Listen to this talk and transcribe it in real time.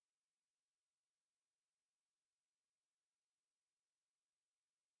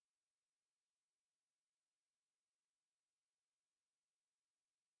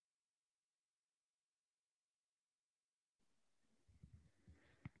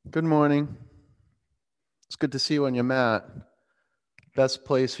Good morning. It's good to see you on your mat. Best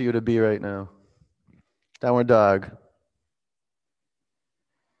place for you to be right now. Downward dog.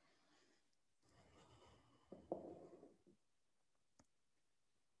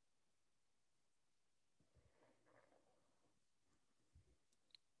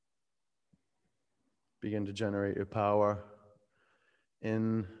 Begin to generate your power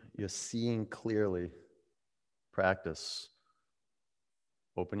in your seeing clearly. Practice.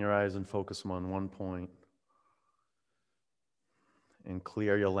 Open your eyes and focus them on one point. And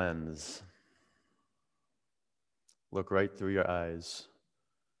clear your lens. Look right through your eyes.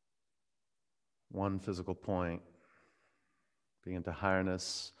 One physical point. Begin to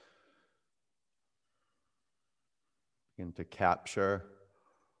harness. Begin to capture.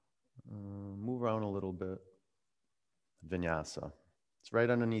 Move around a little bit. Vinyasa. It's right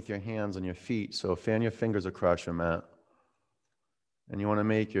underneath your hands and your feet, so fan your fingers across your mat. And you want to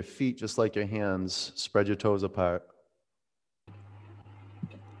make your feet just like your hands. Spread your toes apart.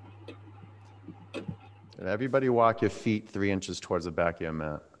 And everybody walk your feet 3 inches towards the back of your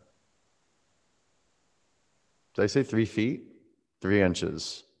mat. Did I say 3 feet? 3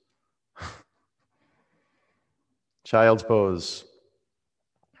 inches. Child's pose.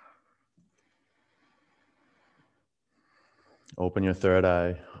 Open your third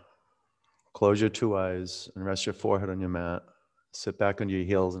eye. Close your 2 eyes and rest your forehead on your mat. Sit back on your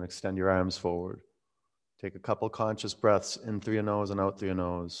heels and extend your arms forward. Take a couple conscious breaths in through your nose and out through your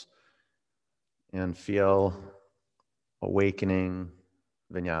nose. And feel awakening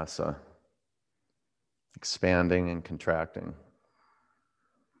vinyasa. Expanding and contracting.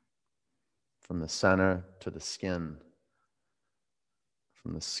 From the center to the skin.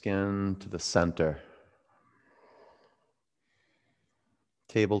 From the skin to the center.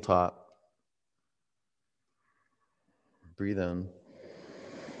 Tabletop. Breathe in.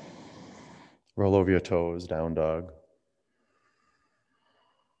 Roll over your toes, down dog.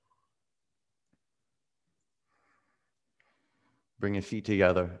 Bring your feet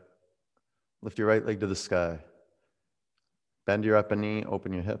together. Lift your right leg to the sky. Bend your upper knee,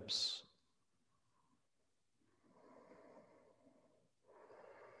 open your hips.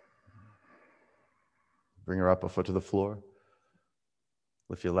 Bring your upper foot to the floor.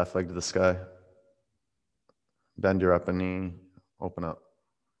 Lift your left leg to the sky. Bend your upper knee, open up.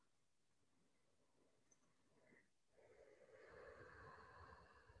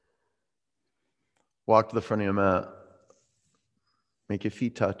 Walk to the front of your mat. Make your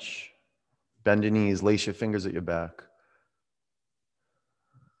feet touch. Bend your knees, lace your fingers at your back.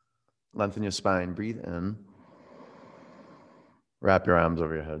 Lengthen your spine, breathe in. Wrap your arms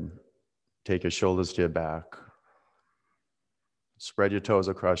over your head. Take your shoulders to your back. Spread your toes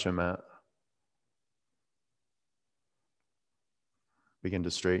across your mat. Begin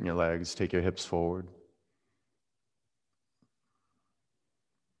to straighten your legs. Take your hips forward.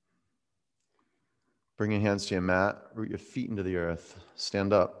 Bring your hands to your mat. Root your feet into the earth.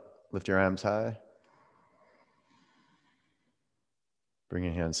 Stand up. Lift your arms high. Bring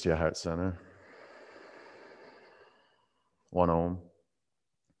your hands to your heart center. One Om.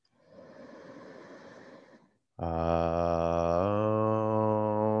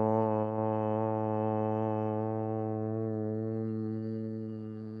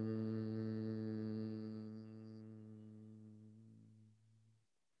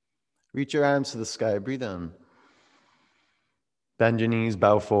 Reach your arms to the sky. Breathe in. Bend your knees,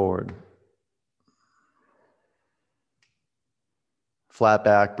 bow forward. Flat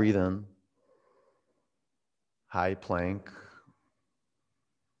back, breathe in. High plank.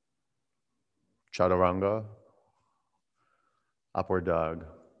 Chaturanga. Upward dog.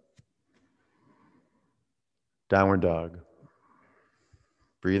 Downward dog.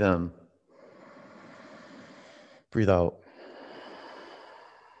 Breathe in. Breathe out.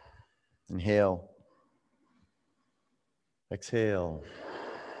 Inhale. Exhale.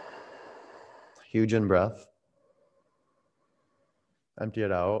 Huge in breath. Empty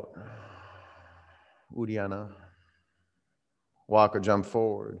it out. Uddiyana. Walk or jump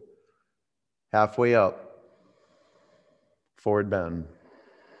forward. Halfway up. Forward bend.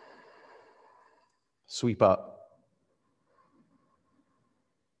 Sweep up.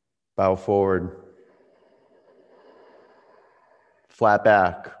 Bow forward. Flat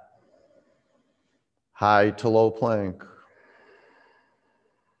back. High to low plank.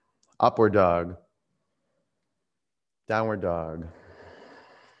 Upward dog. Downward dog.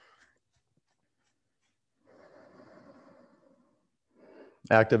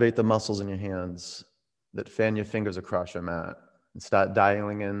 Activate the muscles in your hands that fan your fingers across your mat and start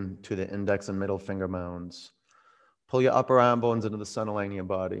dialing in to the index and middle finger mounds. Pull your upper arm bones into the center line of your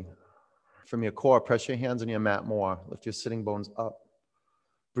body. From your core, press your hands on your mat more. Lift your sitting bones up.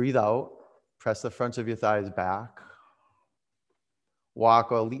 Breathe out. Press the fronts of your thighs back.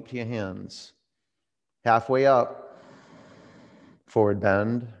 Walk or leap to your hands. Halfway up. Forward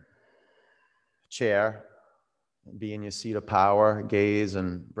bend. Chair. Be in your seat of power. Gaze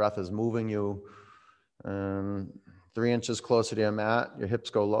and breath is moving you. 3 inches closer to your mat. Your hips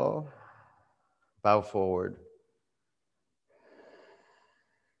go low. Bow forward.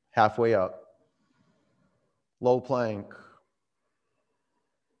 Halfway up. Low plank.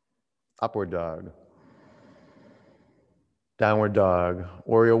 Upward dog. Downward dog.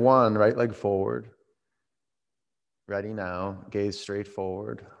 Warrior one, right leg forward. Ready now. Gaze straight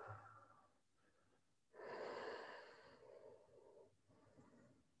forward.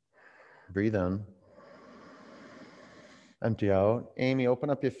 Breathe in. Empty out. Amy, open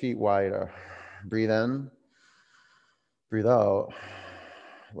up your feet wider. Breathe in. Breathe out.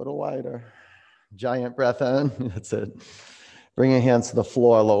 A little wider. Giant breath in. That's it. Bring your hands to the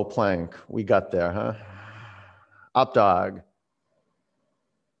floor, low plank. We got there, huh? Up dog.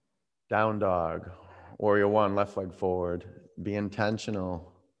 Down dog. Warrior one, left leg forward. Be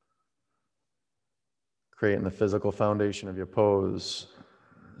intentional. Creating the physical foundation of your pose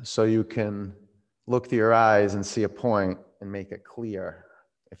so you can look to your eyes and see a point and make it clear.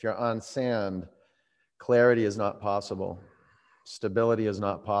 If you're on sand, clarity is not possible. Stability is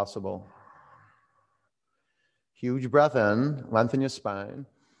not possible. Huge breath in, lengthen your spine.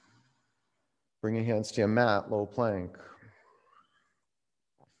 Bring your hands to your mat, low plank.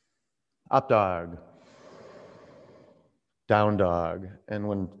 Up dog. Down dog. And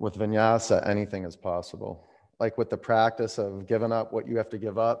with vinyasa, anything is possible. Like with the practice of giving up what you have to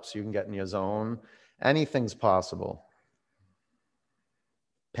give up so you can get in your zone, anything's possible.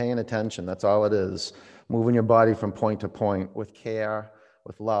 Paying attention, that's all it is. Moving your body from point to point with care,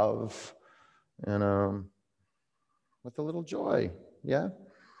 with love, and with a little joy, yeah?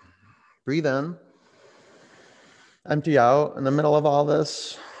 Breathe in. Empty out. In the middle of all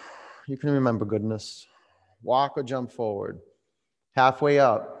this, you can remember goodness. Walk or jump forward. Halfway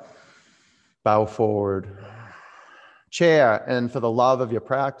up, bow forward. Chair, and for the love of your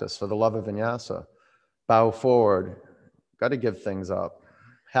practice, for the love of vinyasa, bow forward. Got to give things up.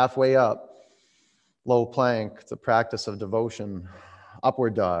 Halfway up, low plank. It's a practice of devotion.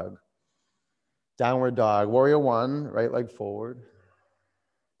 Upward dog. Downward dog. Warrior one, right leg forward.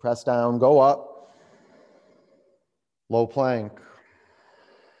 Press down, go up. Low plank.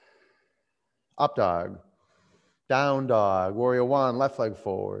 Up dog. Down dog. Warrior one, left leg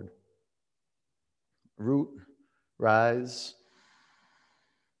forward. Root, rise.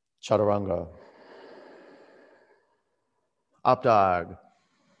 Chaturanga. Up dog.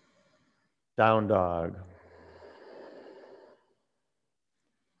 Down dog.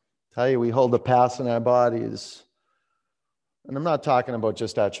 Tell you, we hold the past in our bodies. And I'm not talking about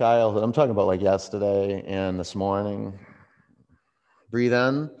just our childhood. I'm talking about like yesterday and this morning. Breathe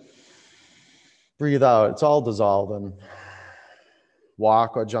in. Breathe out. It's all dissolving.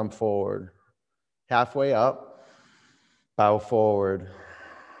 Walk or jump forward. Halfway up. Bow forward.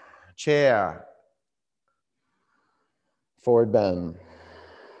 Chair. Forward bend.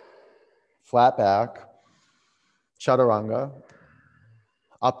 Flat back. Chaturanga.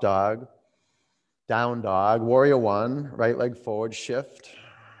 Up dog. Down dog. Warrior one. Right leg forward. Shift.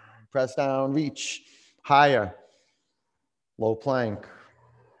 Press down. Reach. Higher. Low plank.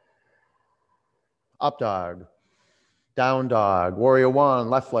 Up dog. Down dog. Warrior one.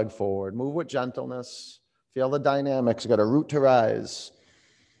 Left leg forward. Move with gentleness. Feel the dynamics. You got a root to rise.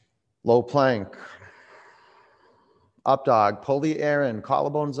 Low plank. Up dog. Pull the air in.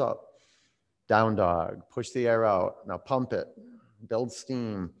 Collarbones up. Down dog. Push the air out. Now pump it. Build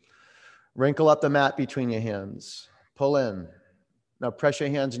steam. Wrinkle up the mat between your hands. Pull in. Now press your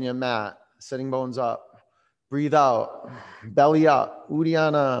hands on your mat. Sitting bones up. Breathe out. Belly up.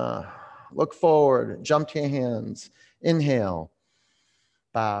 Uddiyana. Look forward. Jump to your hands. Inhale.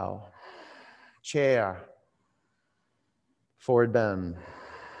 Bow. Chair. Forward bend.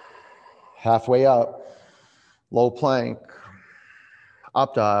 Halfway up. Low plank.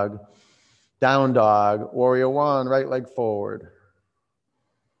 Up dog. Down dog. Warrior one. Right leg forward.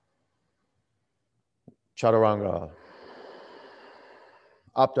 Chaturanga.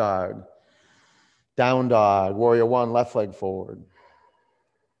 Up dog. Down dog. Warrior one. Left leg forward.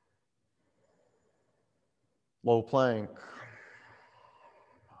 Low plank.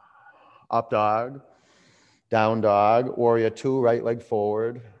 Up dog. Down dog. Warrior two. Right leg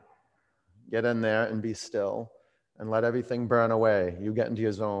forward. Get in there and be still. And let everything burn away. You get into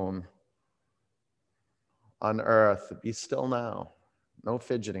your zone. on earth. Be still now. No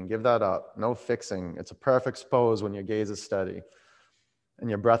fidgeting. Give that up. No fixing. It's a perfect pose when your gaze is steady and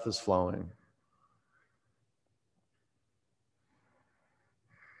your breath is flowing.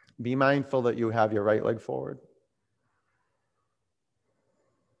 Be mindful that you have your right leg forward.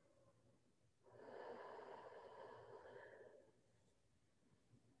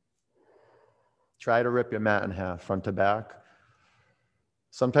 Try to rip your mat in half, front to back.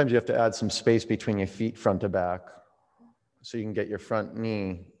 Sometimes you have to add some space between your feet, front to back, so you can get your front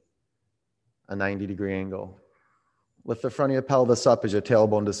knee a 90-degree angle. Lift the front of your pelvis up as your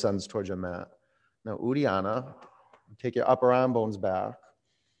tailbone descends towards your mat. Now, Uddiyana, take your upper arm bones back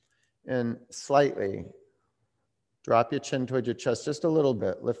and slightly drop your chin towards your chest just a little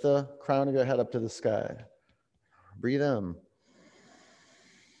bit. Lift the crown of your head up to the sky. Breathe in.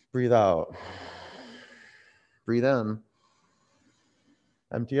 Breathe out. Breathe in.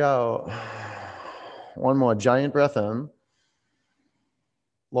 Empty out. One more giant breath in.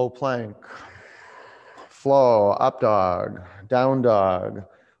 Low plank. Flow, up dog, down dog.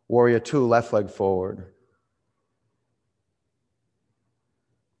 Warrior two, left leg forward.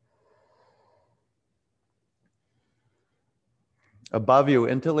 Above you,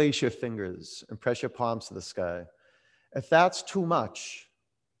 interlace your fingers and press your palms to the sky. If that's too much,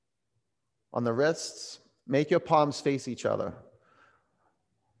 on the wrists, make your palms face each other.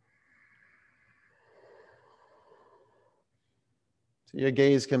 So your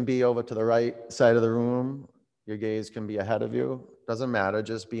gaze can be over to the right side of the room. Your gaze can be ahead of you. Doesn't matter,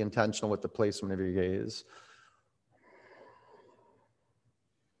 just be intentional with the placement of your gaze.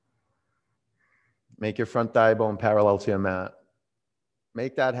 Make your front thigh bone parallel to your mat.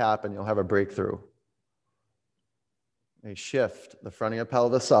 Make that happen, you'll have a breakthrough. You shift the front of your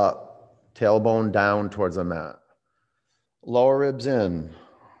pelvis up, tailbone down towards the mat. Lower ribs in,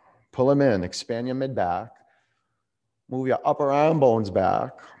 pull them in, expand your mid-back. Move your upper arm bones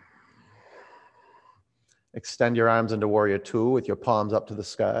back. Extend your arms into warrior two with your palms up to the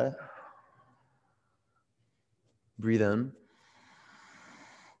sky. Breathe in.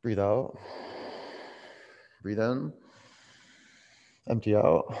 Breathe out. Breathe in. Empty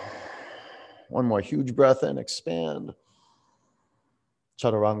out. One more huge breath in, expand.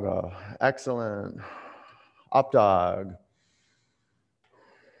 Chaturanga. Excellent. Up dog.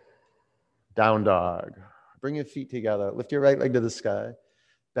 Down dog. Bring your feet together. Lift your right leg to the sky.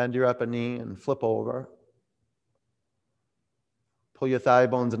 Bend your upper knee and flip over. Pull your thigh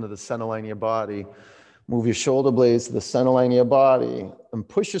bones into the center line of your body. Move your shoulder blades to the center line of your body and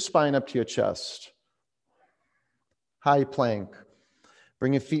push your spine up to your chest. High plank.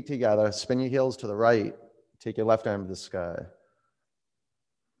 Bring your feet together. Spin your heels to the right. Take your left arm to the sky.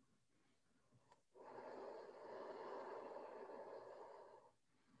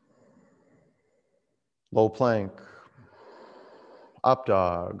 Low plank. Up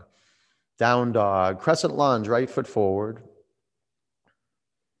dog. Down dog. Crescent lunge, right foot forward.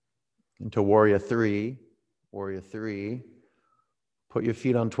 Into warrior three. Warrior three. Put your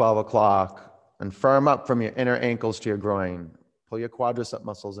feet on 12 o'clock and firm up from your inner ankles to your groin. Pull your quadricep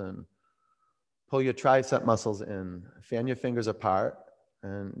muscles in. Pull your tricep muscles in. Fan your fingers apart.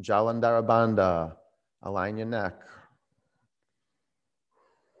 And Jalandhara Bandha. Align your neck.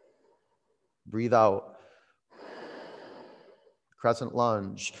 Breathe out. Crescent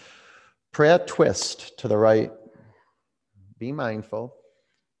lunge. Prayer twist to the right. Be mindful.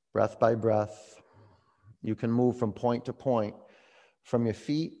 Breath by breath. You can move from point to point. From your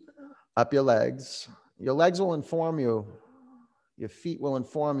feet up your legs. Your legs will inform you. Your feet will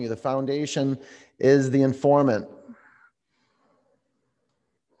inform you. The foundation is the informant.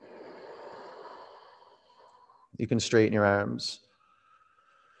 You can straighten your arms.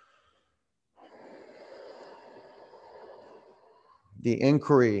 The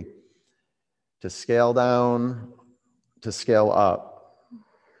inquiry to scale down, to scale up,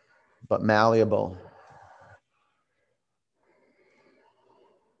 but malleable.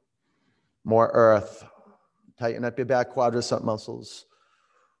 More earth. Tighten up your back quadricep muscles.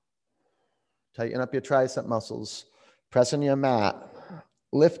 Tighten up your tricep muscles. Press on your mat.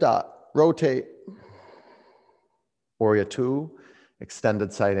 Lift up. Rotate. Warrior two.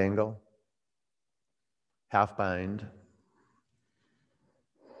 Extended side angle. Half bind.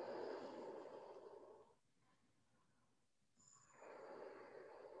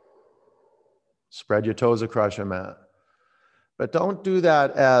 Spread your toes across your mat. But don't do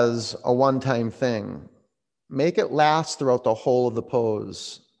that as a one-time thing. Make it last throughout the whole of the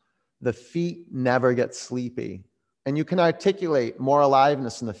pose. The feet never get sleepy. And you can articulate more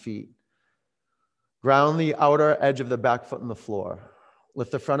aliveness in the feet. Ground the outer edge of the back foot in the floor.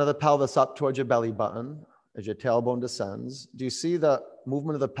 Lift the front of the pelvis up towards your belly button as your tailbone descends. Do you see the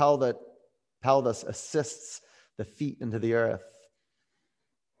movement of the pelvis assists the feet into the earth?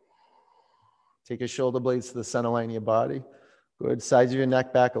 Take your shoulder blades to the center line of your body. Good. Sides of your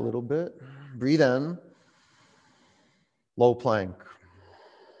neck back a little bit. Breathe in. Low plank.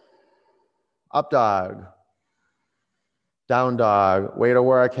 Up dog. Down dog. Way to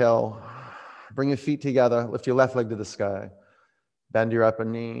work, Hill. Bring your feet together. Lift your left leg to the sky. Bend your upper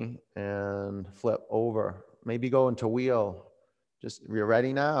knee and flip over. Maybe go into wheel. Just, you're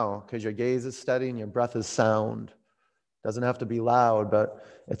ready now because your gaze is steady and your breath is sound. Doesn't have to be loud, but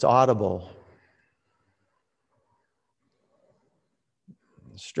it's audible.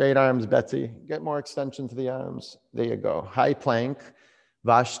 Straight arms, Betsy. Get more extension to the arms. There you go. High plank,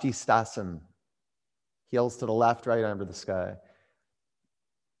 Vashisthasana. Heels to the left, right arm to the sky.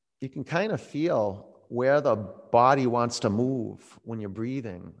 You can kind of feel where the body wants to move when you're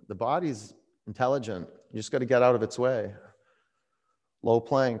breathing. The body's intelligent. You just got to get out of its way. Low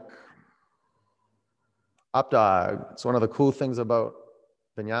plank. Up dog. It's one of the cool things about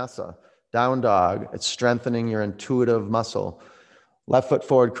vinyasa. Down dog. It's strengthening your intuitive muscle. Left foot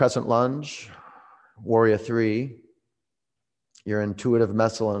forward, crescent lunge. Warrior three. Your intuitive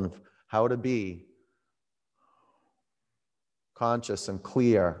muscle and how to be conscious and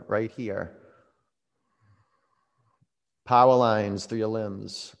clear right here. Power lines through your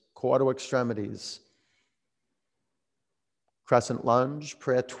limbs. Quarter extremities. Crescent lunge,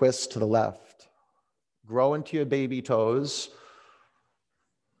 prayer twist to the left. Grow into your baby toes.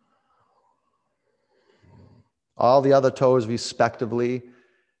 All the other toes respectively.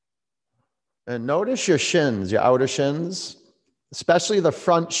 And notice your shins, your outer shins, especially the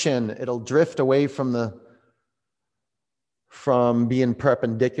front shin. It'll drift away from being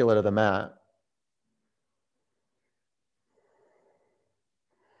perpendicular to the mat.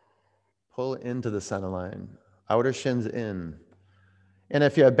 Pull into the center line. Outer shins in. And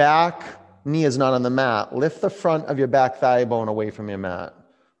if your back knee is not on the mat, lift the front of your back thigh bone away from your mat.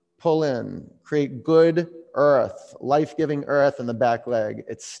 Pull in. Create good earth, life-giving earth in the back leg.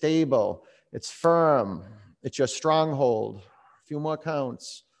 It's stable. It's firm. It's your stronghold. A few more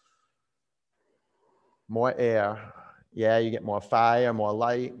counts. More air. Yeah, you get more fire, more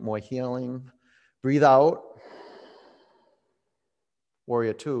light, more healing. Breathe out.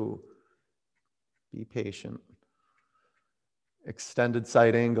 Warrior two. Be patient. Extended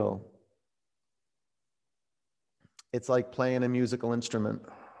side angle. It's like playing a musical instrument.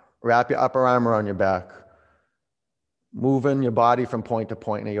 Wrap your upper arm around your back. Moving your body from point to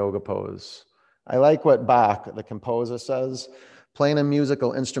point in a yoga pose. I like what Bach, the composer, says. Playing a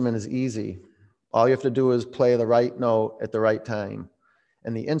musical instrument is easy. All you have to do is play the right note at the right time,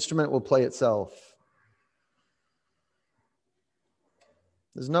 and the instrument will play itself.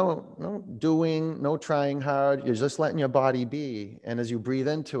 There's no doing, no trying hard. You're just letting your body be. And as you breathe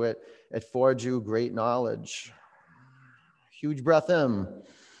into it, it forges you great knowledge. Huge breath in.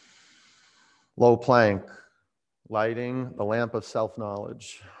 Low plank. Lighting the lamp of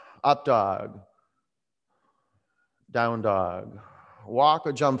self-knowledge. Up dog. Down dog. Walk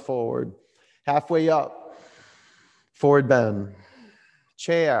or jump forward. Halfway up. Forward bend.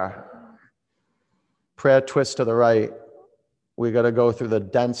 Chair. Prayer twist to the right. We got to go through the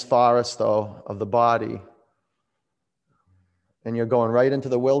dense forest, though, of the body. And you're going right into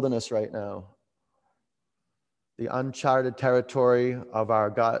the wilderness right now. The uncharted territory of our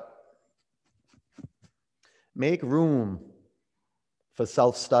gut. Make room for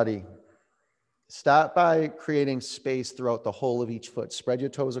self-study. Start by creating space throughout the whole of each foot. Spread your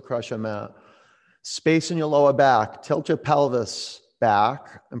toes across your mat. Space in your lower back. Tilt your pelvis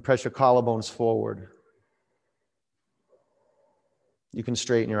back and press your collarbones forward. You can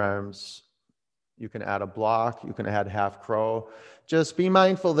straighten your arms. You can add a block. You can add half crow. Just be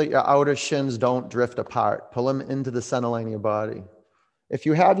mindful that your outer shins don't drift apart. Pull them into the center line of your body. If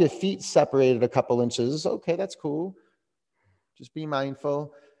you have your feet separated a couple inches, okay, that's cool. Just be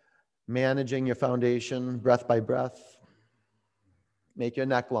mindful. Managing your foundation, breath by breath. Make your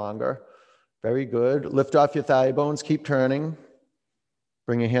neck longer. Very good. Lift off your thigh bones. Keep turning.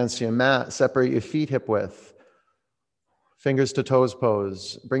 Bring your hands to your mat. Separate your feet hip width. Fingers to toes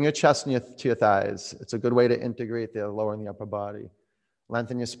pose. Bring your chest to your thighs. It's a good way to integrate the lower and the upper body.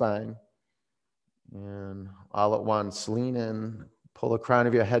 Lengthen your spine. And all at once, lean in. Pull the crown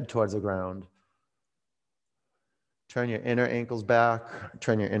of your head towards the ground. Turn your inner ankles back.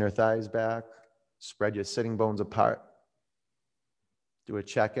 Turn your inner thighs back. Spread your sitting bones apart. Do a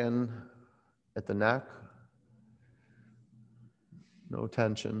check-in at the neck. No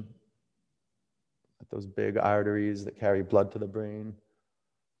tension. At those big arteries that carry blood to the brain.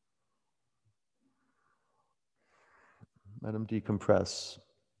 Let them decompress.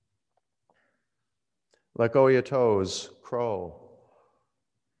 Let go of your toes. Crow.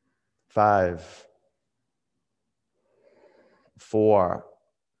 5, 4.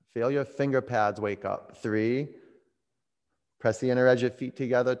 Feel your finger pads wake up. 3. Press the inner edge of feet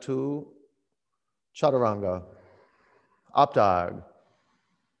together. 2. Chaturanga. Up dog.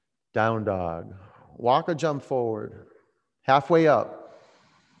 Down dog. Walk or jump forward. Halfway up.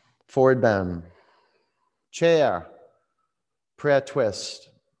 Forward bend. Chair. Prayer twist.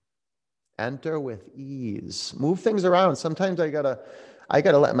 Enter with ease. Move things around. Sometimes I gotta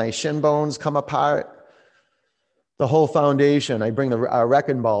let my shin bones come apart. The whole foundation. I bring the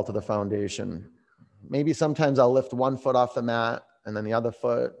wrecking ball to the foundation. Maybe sometimes I'll lift one foot off the mat and then the other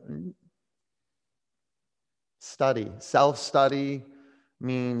foot. Study. Self-study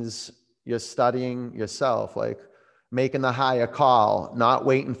means you're studying yourself, like making the higher call, not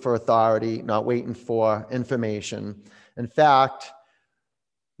waiting for authority, not waiting for information. In fact,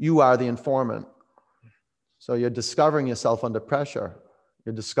 you are the informant. So you're discovering yourself under pressure.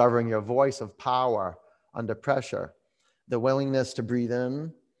 You're discovering your voice of power under pressure. The willingness to breathe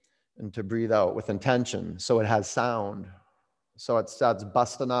in and to breathe out with intention. So it has sound. So it starts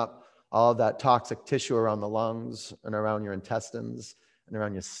busting up all of that toxic tissue around the lungs and around your intestines and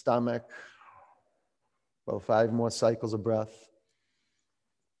around your stomach. About 5 more cycles of breath.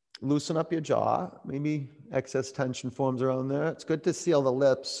 Loosen up your jaw. Maybe excess tension forms around there. It's good to seal the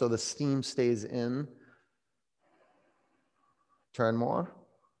lips so the steam stays in. Turn more.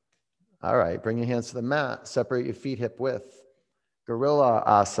 All right, bring your hands to the mat. Separate your feet hip width. Gorilla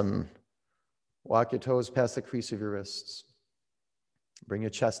asana. Walk your toes past the crease of your wrists. Bring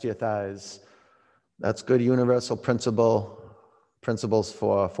your chest to your thighs. That's good universal principles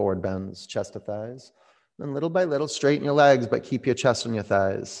for forward bends, chest to thighs. Then little by little, straighten your legs, but keep your chest on your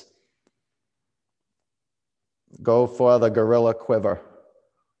thighs. Go for the gorilla quiver,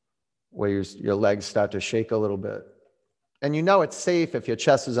 where your legs start to shake a little bit. And you know it's safe if your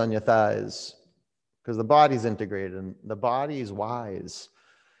chest is on your thighs, because the body's integrated, and the body is wise.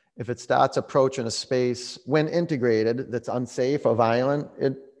 If it starts approaching a space, when integrated, that's unsafe or violent,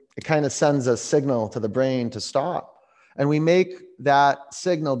 it kind of sends a signal to the brain to stop. And we make that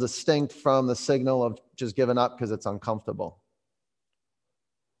signal distinct from the signal of just giving up because it's uncomfortable.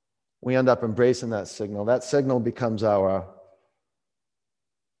 We end up embracing that signal. That signal becomes our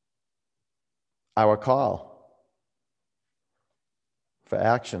call for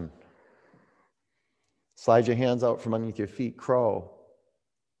action. Slide your hands out from underneath your feet, crow.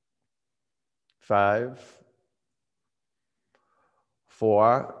 5,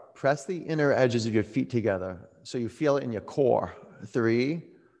 4, press the inner edges of your feet together so you feel it in your core. 3,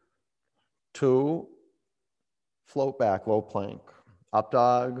 2, float back, low plank. Up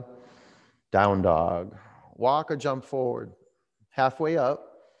dog, down dog. Walk or jump forward. Halfway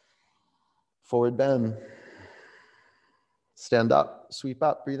up, forward bend. Stand up, sweep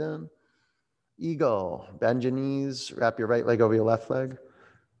up, breathe in. Eagle, bend your knees, wrap your right leg over your left leg.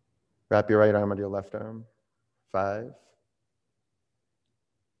 Wrap your right arm under your left arm. 5,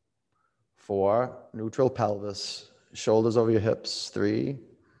 4, neutral pelvis, shoulders over your hips. 3,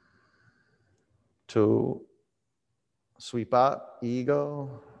 2, sweep up,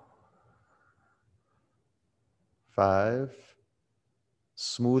 eagle. 5,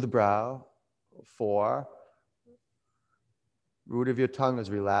 smooth brow. 4, root of your tongue is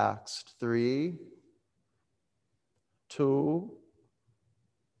relaxed. 3, 2,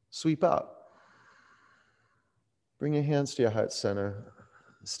 sweep up. Bring your hands to your heart center.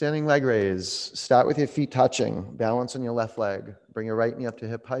 Standing leg raise. Start with your feet touching. Balance on your left leg. Bring your right knee up to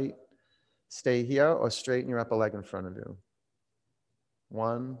hip height. Stay here or straighten your upper leg in front of you.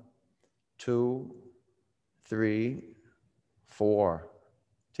 1, 2, 3, 4.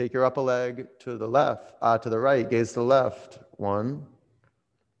 Take your upper leg to the left, to the right, gaze to the left. 1,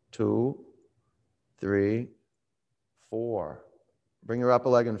 2, 3, 4. Bring your upper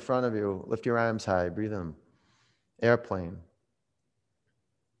leg in front of you. Lift your arms high. Breathe in. Airplane.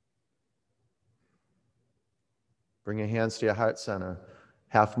 Bring your hands to your heart center.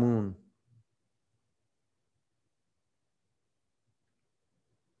 Half moon.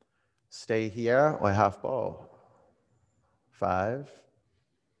 Stay here or half bow. 5,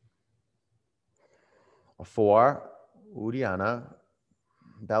 4, Uddiyana.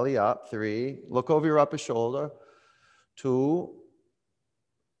 Belly up. 3, look over your upper shoulder. 2,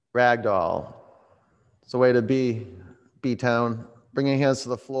 ragdoll. It's a way to be B-town. Bring your hands to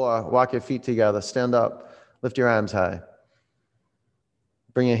the floor. Walk your feet together. Stand up. Lift your arms high.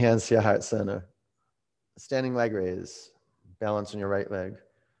 Bring your hands to your heart center. Standing leg raise. Balance on your right leg.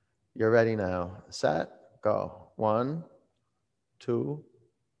 You're ready now. Set. Go. 1, 2,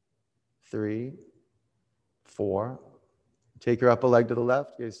 3, 4. Take your upper leg to the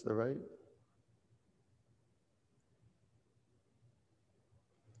left, gaze to the right.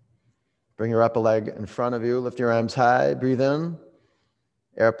 Bring your upper leg in front of you. Lift your arms high. Breathe in.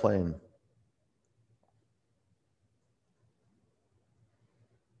 Airplane.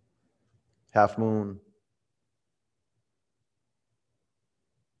 Half moon.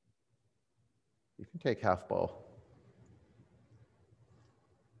 You can take half bow.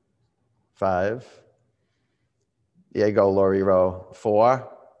 5. There you go, Lori row. 4.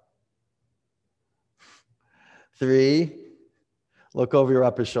 3. Look over your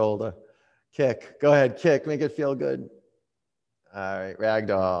upper shoulder. Kick. Go ahead, kick. Make it feel good. All right,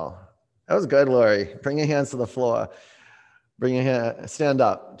 ragdoll. That was good, Lori. Bring your hands to the floor. Bring your hand. Stand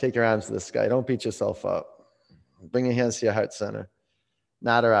up. Take your arms to the sky. Don't beat yourself up. Bring your hands to your heart center.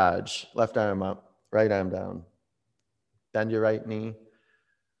 Nataraj. Left arm up. Right arm down. Bend your right knee.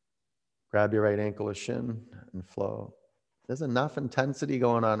 Grab your right ankle or shin and flow. There's enough intensity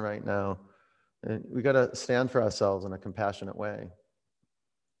going on right now. And we got to stand for ourselves in a compassionate way.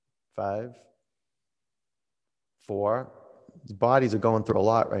 5, 4. Bodies are going through a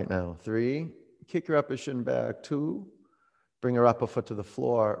lot right now. 3, kick your upper shin back. 2, bring your upper foot to the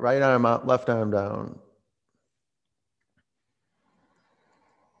floor. Right arm up, left arm down.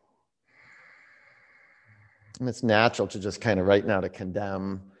 And it's natural to just kind of right now to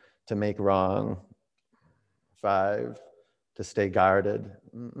condemn, to make wrong. 5, to stay guarded.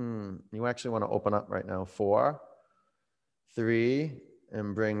 You actually want to open up right now. 4, 3,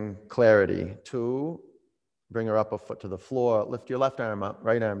 and bring clarity. 2, bring your upper foot to the floor. Lift your left arm up,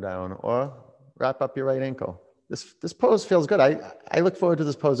 right arm down, or wrap up your right ankle. This pose feels good. I look forward to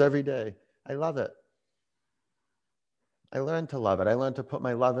this pose every day. I love it. I learned to love it. I learned to put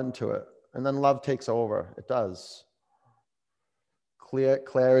my love into it. And then love takes over. It does.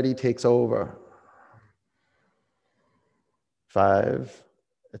 Clarity takes over. 5,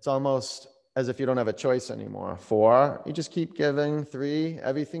 it's almost as if you don't have a choice anymore. 4, you just keep giving. 3,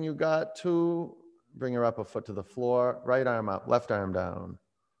 everything you got. 2, bring your upper foot to the floor. Right arm up, left arm down.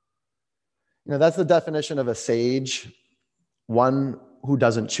 You know, that's the definition of a sage, one who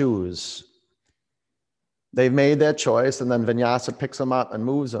doesn't choose. They've made their choice, and then vinyasa picks them up and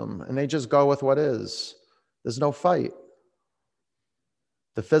moves them, and they just go with what is. There's no fight.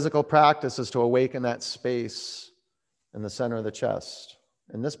 The physical practice is to awaken that space in the center of the chest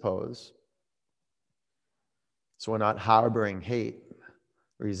in this pose. So we're not harboring hate,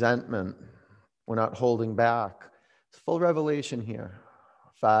 resentment. We're not holding back. It's full revelation here.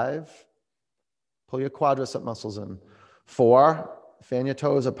 5, pull your quadricep muscles in. 4, fan your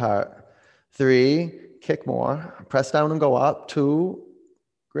toes apart. 3, kick more. Press down and go up. 2,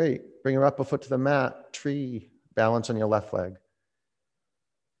 great. Bring your upper foot to the mat. Tree, balance on your left leg.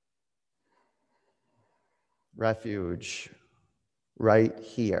 Refuge, right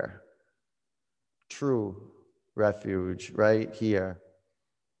here. True refuge, right here.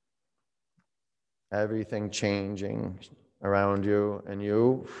 Everything changing around you and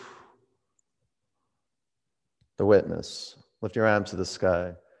you. The witness. Lift your arms to the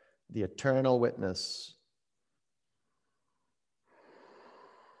sky. The eternal witness.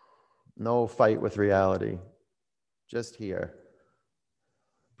 No fight with reality. Just here.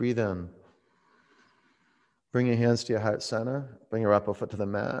 Breathe in. Bring your hands to your heart center. Bring your upper foot to the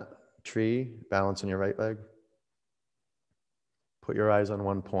mat. Tree, balance on your right leg. Put your eyes on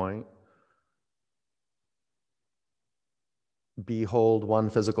one point. Behold one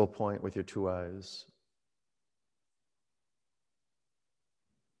physical point with your 2 eyes.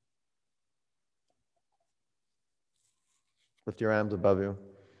 Lift your arms above you.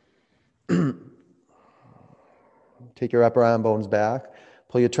 Take your upper arm bones back.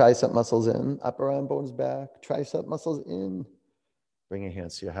 Pull your tricep muscles in. Upper arm bones back. Tricep muscles in. Bring your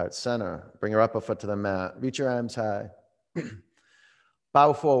hands to your heart center. Bring your upper foot to the mat. Reach your arms high.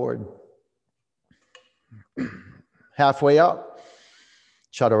 Bow forward. Halfway up.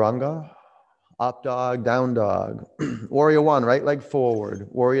 Chaturanga. Up dog, down dog. Warrior 1, right leg forward.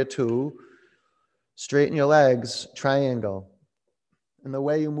 Warrior 2, straighten your legs, triangle. And the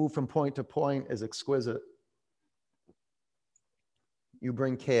way you move from point to point is exquisite. You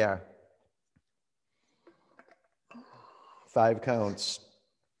bring care. 5 counts.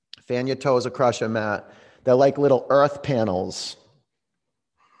 Fan your toes across your mat. They're like little earth panels.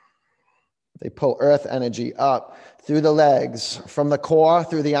 They pull earth energy up through the legs, from the core,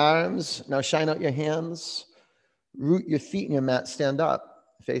 through the arms. Now shine out your hands. Root your feet in your mat. Stand up.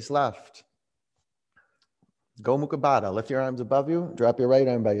 Face left. Go Mukha Baddha. Lift your arms above you. Drop your right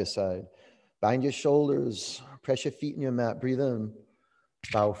arm by your side. Bind your shoulders. Press your feet in your mat. Breathe in.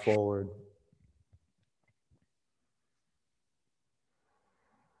 Bow forward.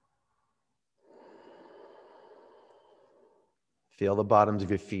 Feel the bottoms of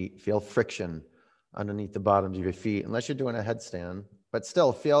your feet. Feel friction underneath the bottoms of your feet, unless you're doing a headstand. But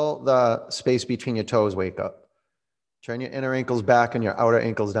still, feel the space between your toes wake up. Turn your inner ankles back and your outer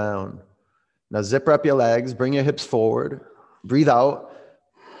ankles down. Now zipper up your legs. Bring your hips forward. Breathe out.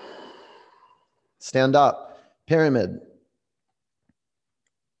 Stand up. Pyramid.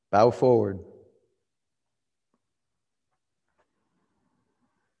 Bow forward.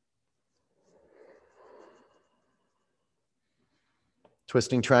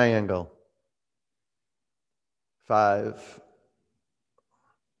 Twisting triangle. 5,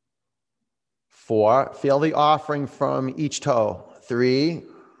 4. Feel the offering from each toe. 3.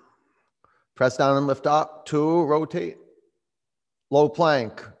 Press down and lift up. 2. Rotate. Low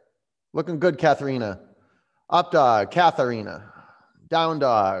plank. Looking good, Katharina. Up dog, Katharina. Down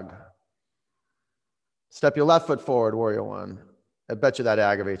dog. Step your left foot forward, warrior 1. I bet you that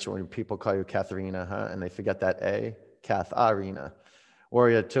aggravates you when people call you Katharina, huh? And they forget that A. Katharina.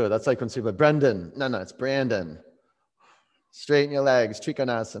 Warrior 2. That's like when people, Brendan. No, it's Brandon. Straighten your legs,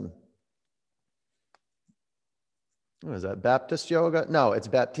 Trikonasana. What is that, Baptist yoga? No, it's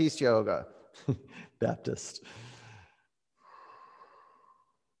Baptiste yoga. Baptist.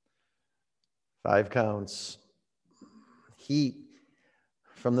 5 counts. Heat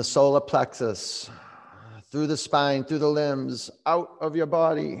from the solar plexus, through the spine, through the limbs, out of your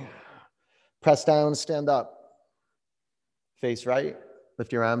body. Press down, stand up. Face right,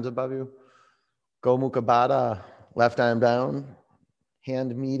 lift your arms above you. Go Mukha Baddha, left arm down,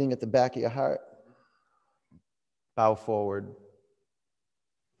 hand meeting at the back of your heart. Bow forward.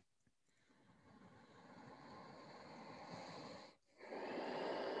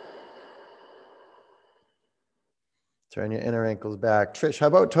 Turn your inner ankles back. Trish, how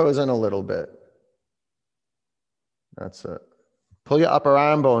about toes in a little bit? That's it. Pull your upper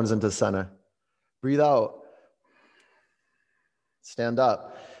arm bones into center. Breathe out. Stand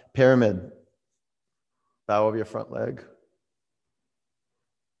up. Pyramid. Bow over your front leg.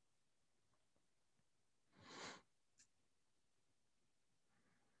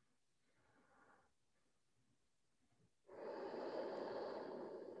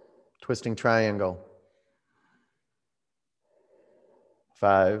 Twisting triangle.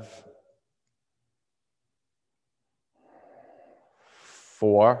 5,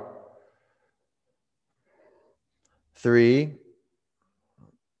 4, 3,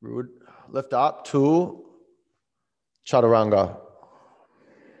 lift up, 2, chaturanga,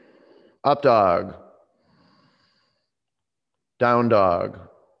 up dog, down dog,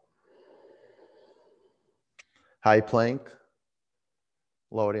 high plank,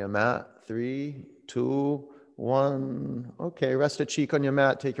 lower to your mat, 3, 2, 1. Okay, rest a cheek on your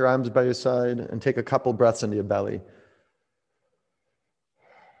mat, take your arms by your side, and take a couple breaths into your belly.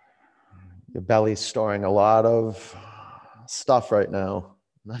 Your belly's storing a lot of stuff right now,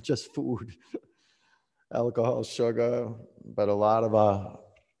 not just food, alcohol, sugar, but a lot of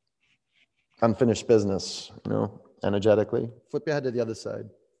unfinished business, energetically. Flip your head to the other side.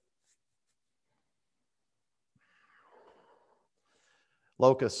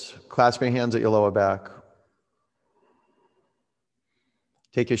 Locust, clasp your hands at your lower back.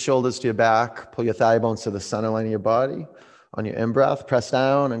 Take your shoulders to your back, pull your thigh bones to the center line of your body. On your in-breath, press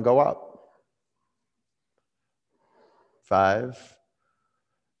down and go up. 5.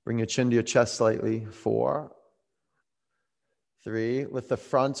 Bring your chin to your chest slightly. 4. 3. Lift the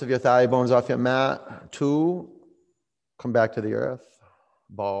fronts of your thigh bones off your mat. 2. Come back to the earth.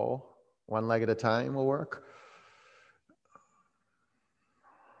 Bow. 1 leg at a time will work.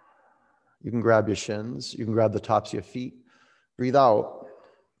 You can grab your shins. You can grab the tops of your feet. Breathe out.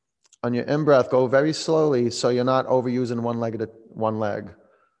 On your in-breath, go very slowly so you're not overusing one leg.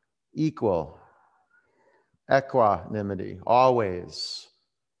 Equal. Equanimity. Always.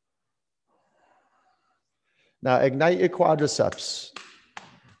 Now ignite your quadriceps.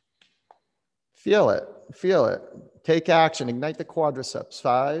 Feel it. Feel it. Take action. Ignite the quadriceps.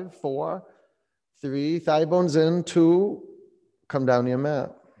 5, 4, 3. Thigh bones in. 2. Come down to your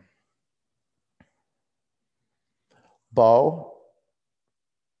mat. Bow.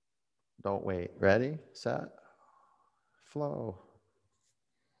 Don't wait. Ready, set, flow.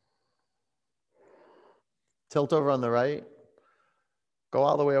 Tilt over on the right. Go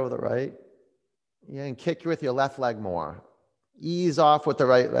all the way over the right. Yeah, and kick with your left leg more. Ease off with the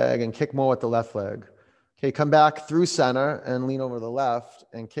right leg and kick more with the left leg. Okay, come back through center and lean over to the left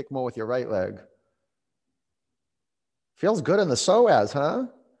and kick more with your right leg. Feels good in the psoas, huh?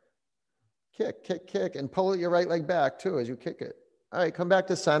 Kick, kick, kick, and pull your right leg back too as you kick it. All right, come back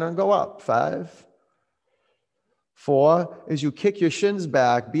to center and go up. 5, 4, as you kick your shins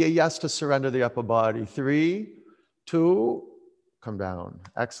back, be a yes to surrender the upper body. 3, 2, come down.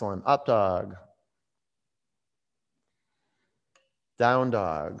 Excellent. Up dog. Down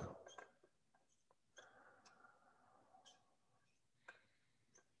dog.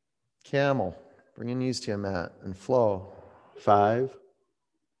 Camel. Bring your knees to your mat and flow. 5,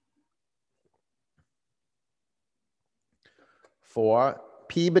 4,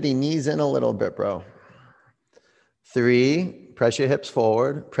 Peabody, knees in a little bit, bro. 3, press your hips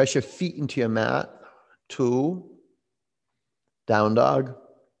forward. Press your feet into your mat. 2, down dog.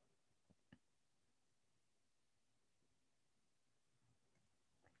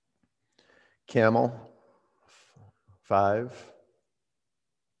 Camel. 5,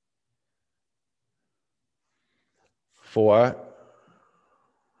 4.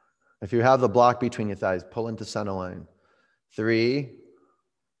 If you have the block between your thighs, pull into center line. 3,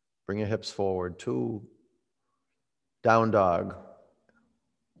 bring your hips forward. 2, down dog.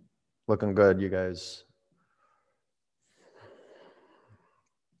 Looking good, you guys.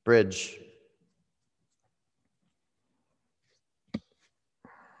 Bridge.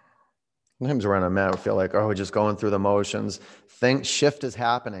 Sometimes we're on a mat, we feel like, oh, we're just going through the motions. Shift is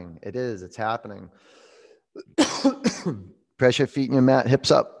happening. It is, it's happening. Press your feet in your mat,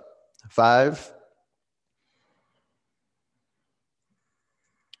 hips up. 5,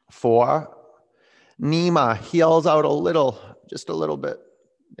 4, Nima, heels out a little, just a little bit.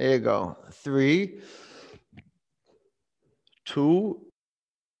 There you go. 3, 2,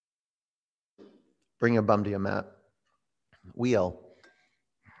 bring your bum to your mat. Wheel.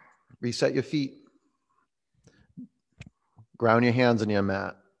 Reset your feet. Ground your hands in your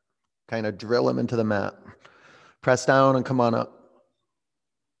mat. Kind of drill them into the mat. Press down and come on up.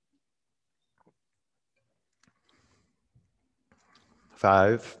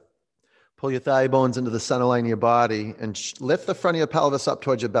 5, pull your thigh bones into the center line of your body and lift the front of your pelvis up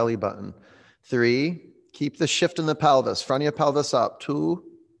towards your belly button. 3, keep the shift in the pelvis. Front of your pelvis up. 2,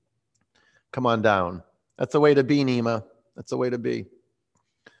 come on down. That's the way to be, Nima. That's the way to be.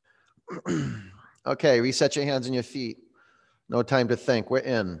 Okay, reset your hands and your feet. No time to think. We're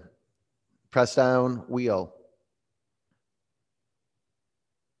in. Press down, wheel.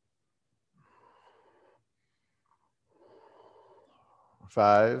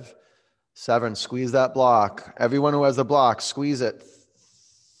 5, 7, squeeze that block. Everyone who has a block, squeeze it.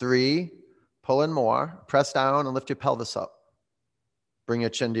 3, pull in more. Press down and lift your pelvis up. Bring your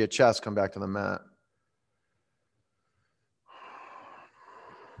chin to your chest. Come back to the mat.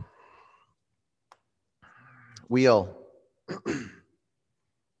 Wheel.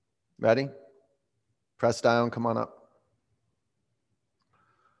 Ready? Press down. Come on up.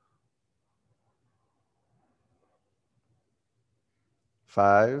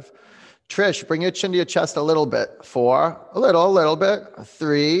 5. Trish, bring your chin to your chest a little bit. 4, a little bit.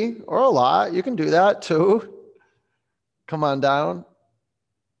 3, or a lot. You can do that. 2, come on down.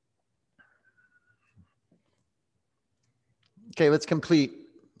 Okay, let's complete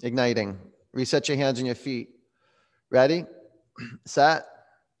igniting. Reset your hands and your feet. Ready? Set.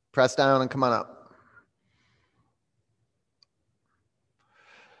 Press down and come on up.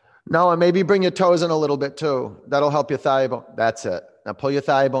 No, and maybe bring your toes in a little bit too. That'll help your thigh bone. That's it. Now pull your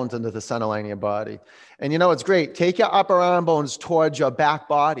thigh bones into the center line of your body. And you know, it's great. Take your upper arm bones towards your back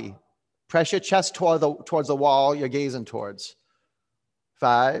body. Press your chest towards the wall you're gazing towards.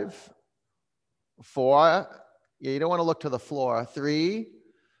 5, 4. Yeah, you don't want to look to the floor. 3,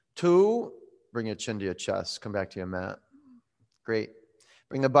 2, bring your chin to your chest. Come back to your mat. Great.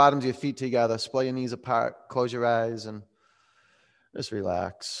 Bring the bottoms of your feet together. Splay your knees apart. Close your eyes and just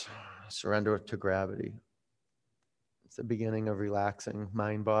relax. Surrender to gravity. It's the beginning of relaxing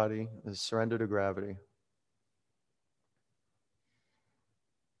mind, body, is surrender to gravity.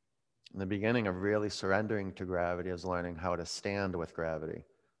 And the beginning of really surrendering to gravity is learning how to stand with gravity.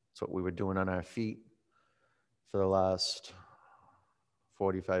 That's what we were doing on our feet for the last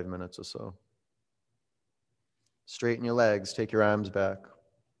 45 minutes or so. Straighten your legs, take your arms back.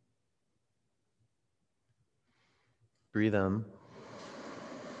 Breathe in.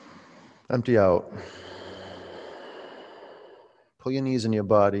 Empty out. Pull your knees in your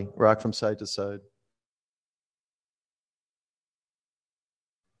body. Rock from side to side.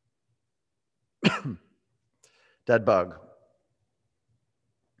 Dead bug.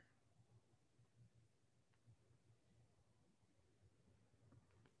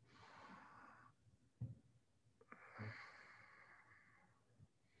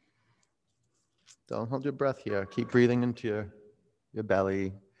 Don't hold your breath here. Keep breathing into your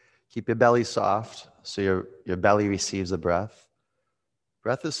belly. Keep your belly soft so your belly receives the breath.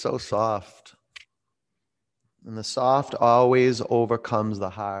 Breath is so soft. And the soft always overcomes the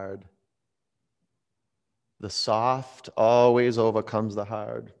hard. The soft always overcomes the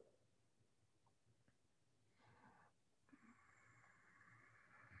hard.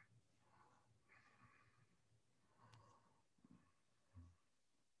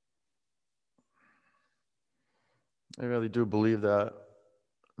 I really do believe that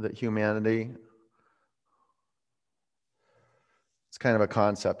humanity, it's kind of a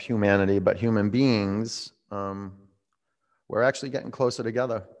concept, humanity, but human beings, we're actually getting closer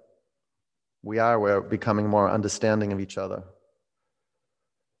together. We're becoming more understanding of each other.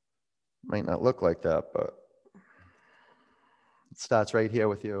 Might not look like that, but it starts right here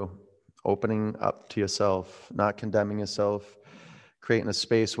with you, opening up to yourself, not condemning yourself, creating a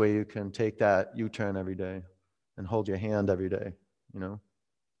space where you can take that U-turn every day and hold your hand every day,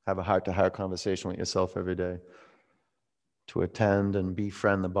 have a heart-to-heart conversation with yourself every day, to attend and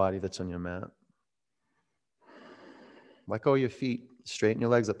befriend the body that's on your mat. Let go of your feet, straighten your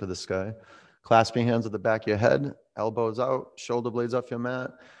legs up to the sky, clasp your hands at the back of your head, elbows out, shoulder blades off your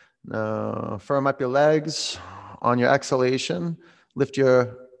mat. Now, firm up your legs. On your exhalation, lift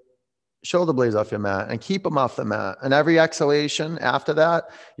your shoulder blades off your mat and keep them off the mat. And every exhalation after that,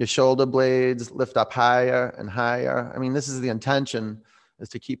 your shoulder blades lift up higher and higher. I mean, this is the intention, is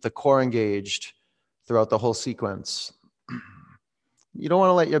to keep the core engaged throughout the whole sequence. You don't want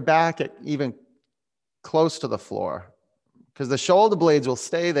to let your back get even close to the floor, because the shoulder blades will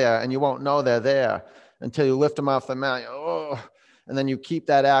stay there and you won't know they're there until you lift them off the mat. Oh, and then you keep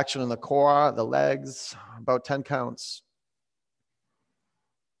that action in the core, the legs, about 10 counts.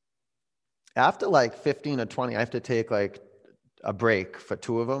 After like 15 or 20, I have to take like a break for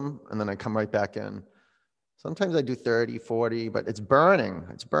 2 of them, and then I come right back in. Sometimes I do 30, 40, but it's burning.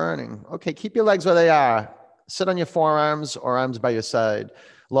 It's burning. Okay, keep your legs where they are. Sit on your forearms or arms by your side.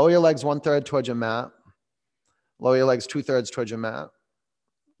 Lower your legs 1/3 towards your mat. Lower your legs 2/3 towards your mat.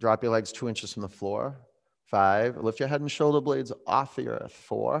 Drop your legs 2 inches from the floor. 5, lift your head and shoulder blades off the earth.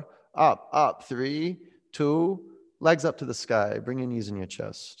 4, up. 3, 2, legs up to the sky. Bring your knees in your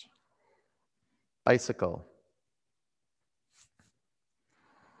chest. Bicycle.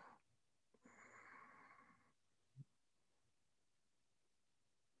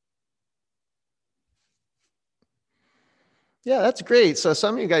 Yeah, that's great. So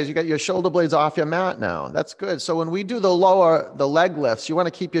some of you guys, you got your shoulder blades off your mat now. That's good. So when we do the leg lifts, you want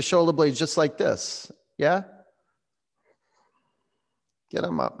to keep your shoulder blades just like this. Yeah? Get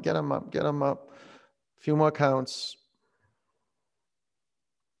them up, get them up, get them up. A few more counts.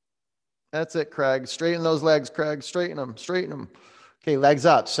 That's it, Craig. Straighten those legs, Craig. Straighten them, straighten them. Okay, legs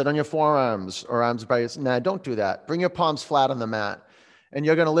up. Sit on your forearms or arms by your... Nah, don't do that. Bring your palms flat on the mat. And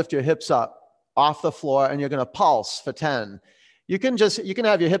you're going to lift your hips up off the floor, and you're going to pulse for 10. You can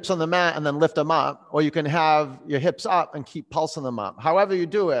have your hips on the mat and then lift them up, or you can have your hips up and keep pulsing them up. However you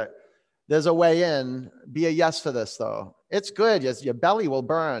do it, there's a way in. Be a yes for this, though. It's good. Your belly will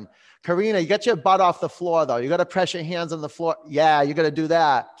burn. Karina, you get your butt off the floor, though. You got to press your hands on the floor. Yeah, you got to do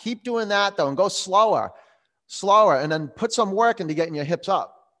that. Keep doing that, though, and go slower, and then put some work into getting your hips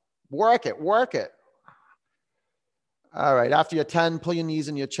up. Work it. All right, after your 10, pull your knees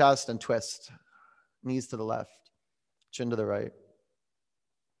in your chest and twist. Knees to the left, chin to the right.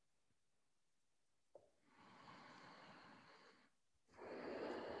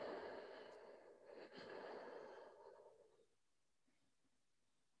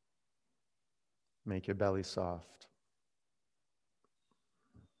 Make your belly soft.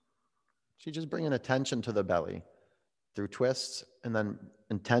 So you just bring an attention to the belly through twists, and then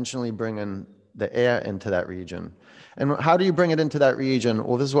intentionally bringing the air into that region. And how do you bring it into that region?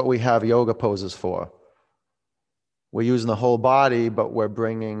 Well, this is what we have yoga poses for. We're using the whole body, but we're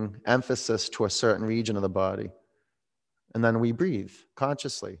bringing emphasis to a certain region of the body. And then we breathe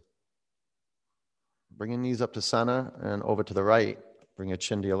consciously. Bring your knees up to center and over to the right. Bring your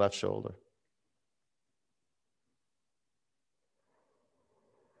chin to your left shoulder.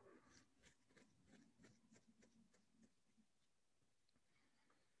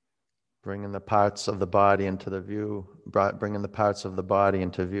 Bringing the parts of the body into the view, bringing the parts of the body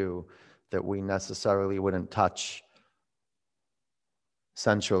into view that we necessarily wouldn't touch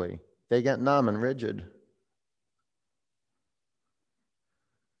sensually. They get numb and rigid.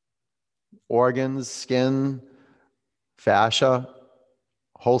 Organs, skin, fascia,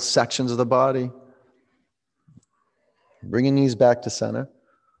 whole sections of the body. Bring your knees back to center.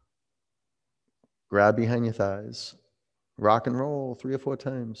 Grab behind your thighs. Rock and roll 3 or 4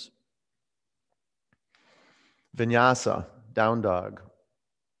 times. Vinyasa, down dog.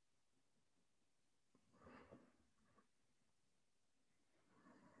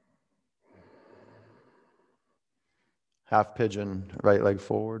 Half pigeon, right leg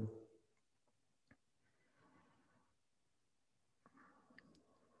forward.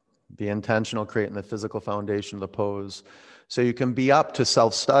 Be intentional, creating the physical foundation of the pose. So you can be up to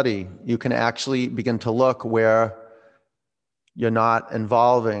self-study. You can actually begin to look where you're not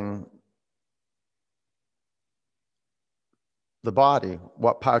involving the body.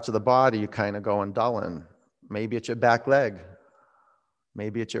 What parts of the body you kind of go and dull in. Maybe it's your back leg.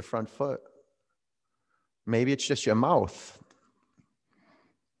 Maybe it's your front foot. Maybe it's just your mouth.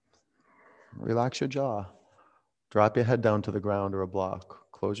 Relax your jaw. Drop your head down to the ground or a block.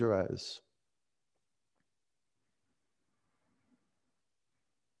 Close your eyes.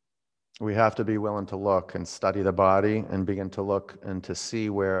 We have to be willing to look and study the body and begin to look and to see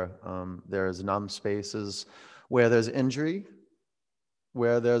where there's numb spaces, where there's injury,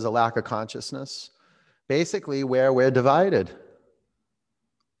 where there's a lack of consciousness, basically where we're divided.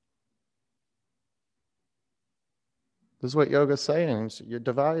 This is what yoga's saying. You're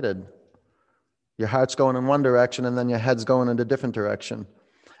divided. Your heart's going in one direction and then your head's going in a different direction.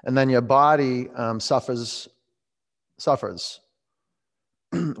 And then your body suffers.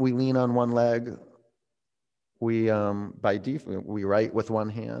 We lean on one leg. We, by default, we write with one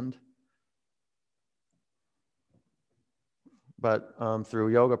hand. But through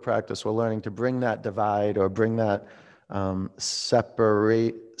yoga practice, we're learning to bring that divide or bring that separation,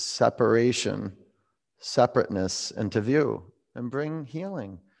 separateness into view and bring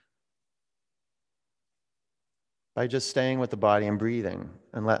healing by just staying with the body and breathing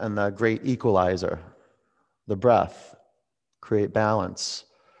and letting the great equalizer, the breath, create balance.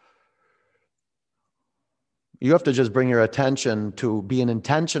 You have to just bring your attention to being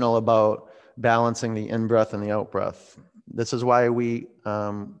intentional about balancing the in-breath and the out-breath. This is why we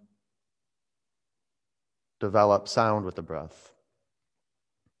develop sound with the breath.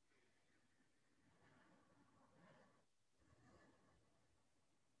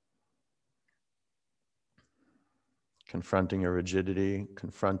 Confronting your rigidity,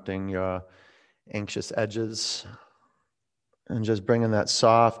 confronting your anxious edges, and just bringing that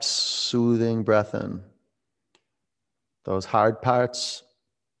soft, soothing breath in. Those hard parts,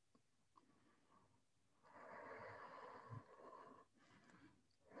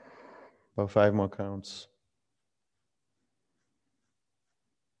 about 5 more counts.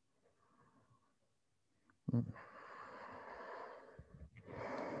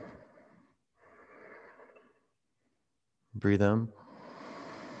 Breathe in.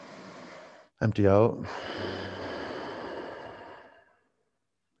 Empty out.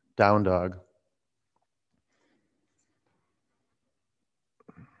 Down dog.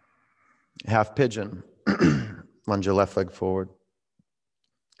 Half pigeon. Lunge your left leg forward.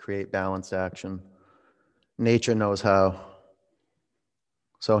 Create balanced action. Nature knows how.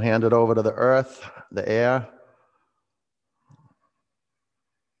 So hand it over to the earth, the air.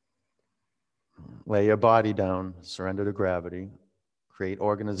 Lay your body down. Surrender to gravity. Create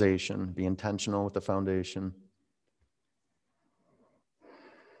organization. Be intentional with the foundation.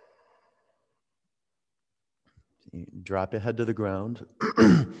 You drop your head to the ground.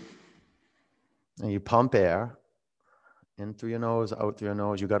 And you pump air in through your nose, out through your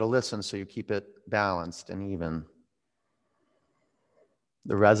nose. You got to listen so you keep it balanced and even.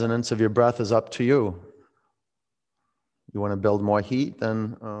 The resonance of your breath is up to you. You want to build more heat,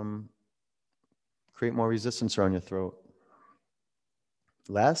 then create more resistance around your throat.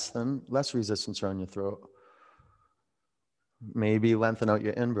 Less, then less resistance around your throat. Maybe lengthen out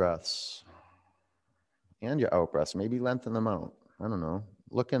your in-breaths and your out-breaths. Maybe lengthen them out. I don't know.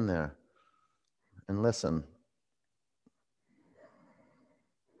 Look in there and listen.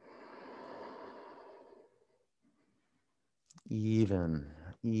 Even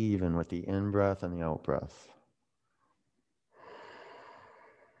with the in-breath and the out-breath.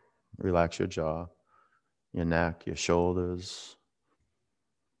 Relax your jaw, your neck, your shoulders.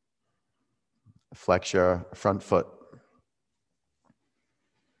 Flex your front foot.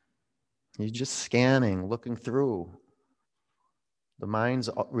 You're just scanning, looking through. The mind's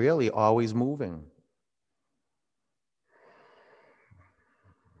really always moving.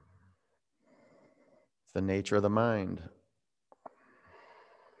 It's the nature of the mind.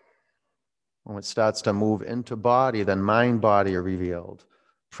 When it starts to move into body, then mind, body are revealed.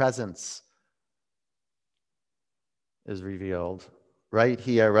 Presence is revealed right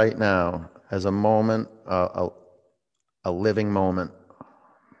here, right now, as a moment, a living moment,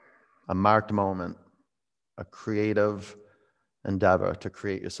 a marked moment, a creative endeavor to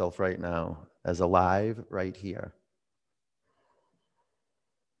create yourself right now as alive right here.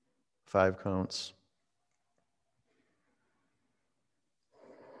 5 counts.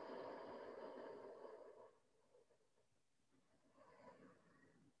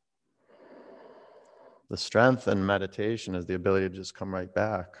 The strength in meditation is the ability to just come right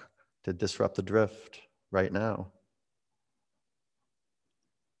back, to disrupt the drift right now.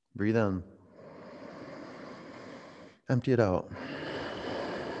 Breathe in. Empty it out.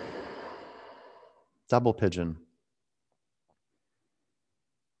 Double pigeon.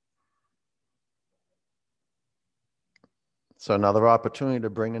 So another opportunity to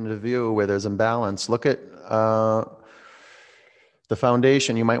bring into view where there's imbalance. Look at the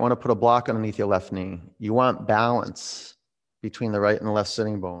foundation. You might want to put a block underneath your left knee. You want balance between the right and the left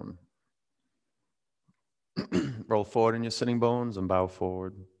sitting bone. Roll forward in your sitting bones and bow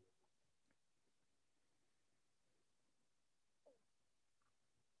forward.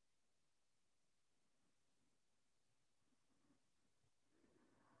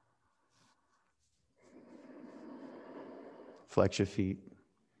 Flex your feet.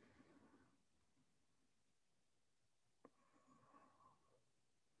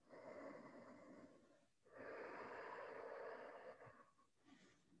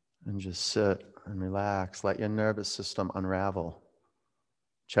 And just sit and relax. Let your nervous system unravel.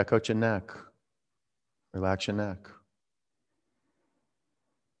 Check out your neck. Relax your neck.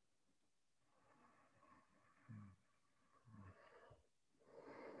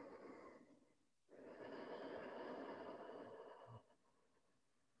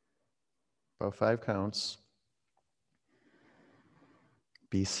 About 5 counts.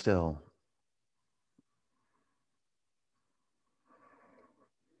 Be still.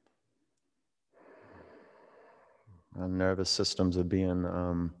 Our nervous systems are being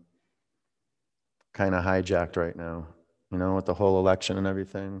kind of hijacked right now. You know, with the whole election and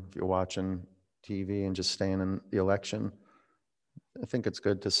everything. If you're watching TV and just staying in the election, I think it's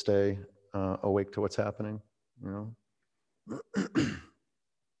good to stay awake to what's happening, you know.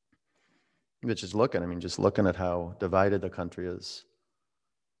 But just looking at how divided the country is.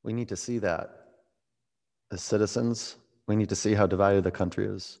 We need to see that. As citizens, we need to see how divided the country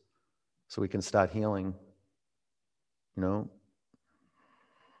is so we can start healing, you know.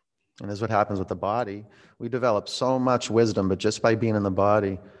 And this is what happens with the body. We develop so much wisdom, but just by being in the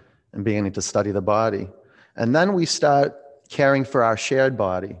body and beginning to study the body. And then we start caring for our shared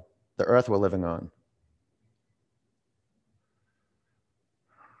body, the earth we're living on.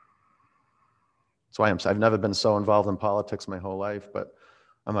 That's why I've never been so involved in politics my whole life, but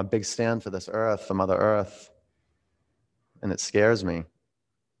I'm a big stand for this earth, for Mother Earth. And it scares me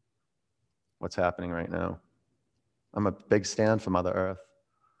what's happening right now. I'm a big stand for Mother Earth.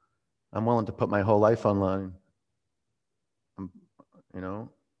 I'm willing to put my whole life online. You know,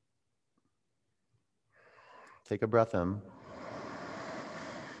 take a breath in.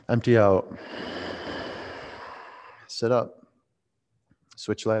 Empty out. Sit up.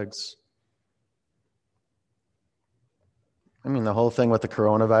 Switch legs. I mean, the whole thing with the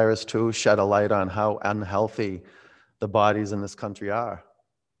coronavirus too shed a light on how unhealthy the bodies in this country are.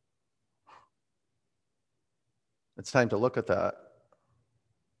 It's time to look at that,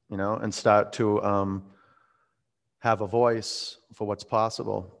 you know, and start to have a voice for what's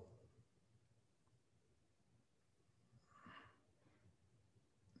possible.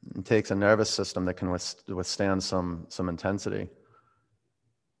 It takes a nervous system that can withstand some intensity.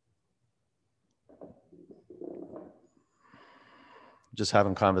 Just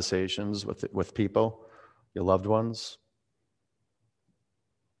having conversations with people, your loved ones.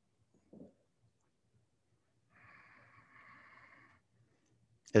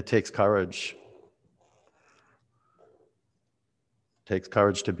 It takes courage. It takes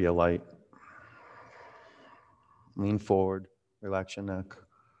courage to be a light. Lean forward, relax your neck.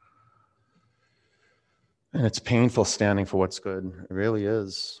 And it's painful standing for what's good. It really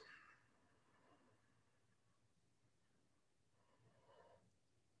is.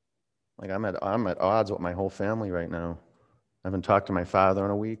 Like I'm at odds with my whole family right now. I haven't talked to my father in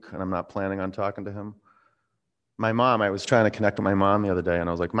a week, and I'm not planning on talking to him. My mom, I was trying to connect with my mom the other day, and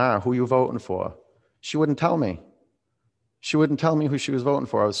I was like, Ma, who are you voting for? She wouldn't tell me. She wouldn't tell me who she was voting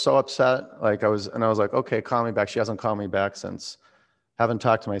for. I was so upset. I was like, okay, call me back. She hasn't called me back since. Haven't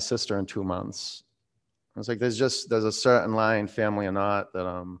talked to my sister in 2 months. I was like, there's a certain line, family or not,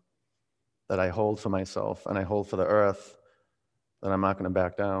 that I hold for myself and I hold for the earth, that I'm not going to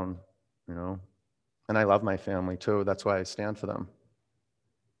back down, you know. And I love my family too. That's why I stand for them.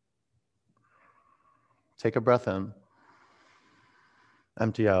 Take a breath in.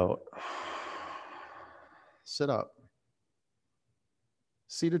 Empty out. Sit up.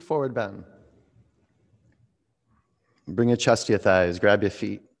 Seated forward bend. Bring your chest to your thighs. Grab your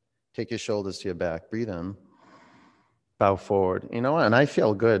feet. Take your shoulders to your back. Breathe in. Bow forward. You know what? And I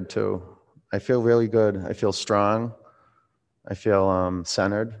feel good too. I feel really good. I feel strong. I feel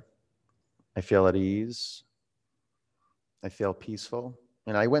centered. I feel at ease. I feel peaceful.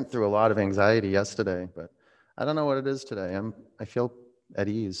 And I went through a lot of anxiety yesterday, but I don't know what it is today. I feel at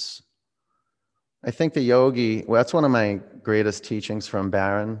ease. I think the yogi, well, that's one of my greatest teachings from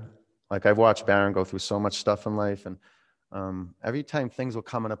Baron. Like I've watched Baron go through so much stuff in life, and every time things were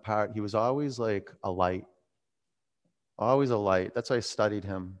coming apart, he was always like a light. Always a light. That's why I studied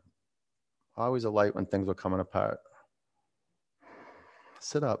him. Always a light when things were coming apart.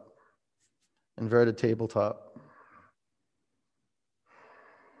 Sit up. Inverted tabletop.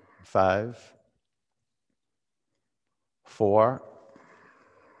 5, 4,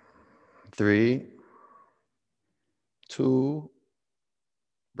 3, 2.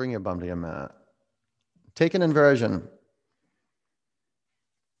 Bring your bum to your mat. Take an inversion.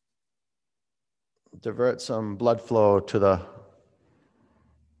 Divert some blood flow to the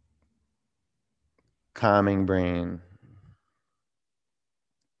calming brain.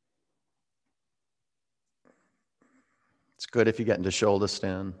 It's good if you get into shoulder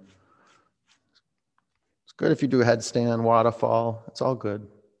stand. It's good if you do headstand, waterfall. It's all good.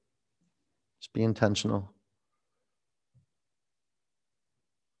 Just be intentional.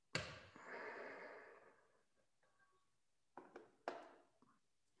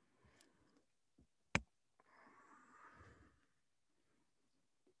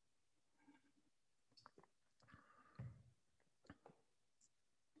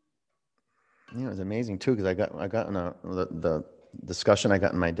 You know, it was amazing too because I got in the discussion I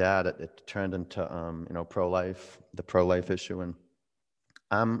got in my dad. It turned into pro-life, the pro-life issue, and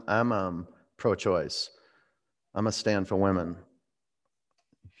I'm pro-choice. I'm a stand for women,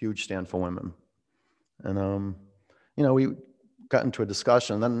 huge stand for women, and we got into a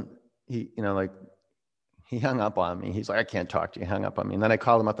discussion. Then he hung up on me. He's like, I can't talk to you. He hung up on me. And then I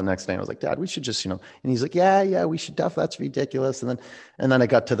called him up the next day. I was like, Dad, we should just, and he's like, yeah, we should definitely, that's ridiculous. And then I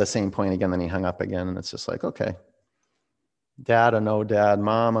got to the same point again. Then he hung up again. And it's just like, okay, dad or no dad,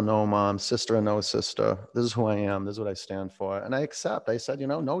 mom or no mom, sister or no sister. This is who I am. This is what I stand for. And I accept. I said,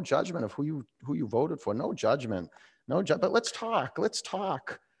 no judgment of who you voted for. No judgment. But let's talk. Let's have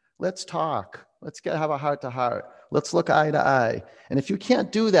a heart to heart. Let's look eye to eye. And if you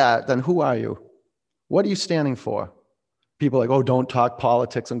can't do that, then who are you? What are you standing for? People are like, oh, don't talk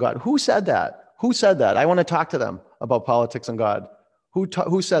politics and God. Who said that? Who said that? I want to talk to them about politics and God.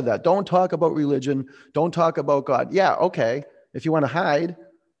 Who said that? Don't talk about religion. Don't talk about God. Yeah, okay. If you want to hide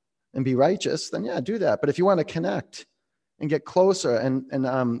and be righteous, then yeah, do that. But if you want to connect and get closer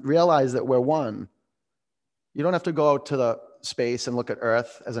and realize that we're one, you don't have to go out to the space and look at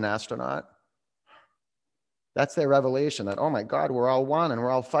Earth as an astronaut. That's their revelation that, oh my God, we're all one and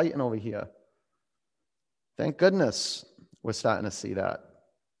we're all fighting over here. Thank goodness we're starting to see that.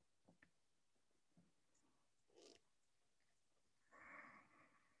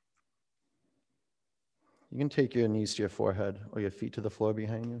 You can take your knees to your forehead or your feet to the floor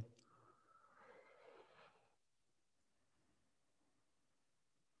behind you.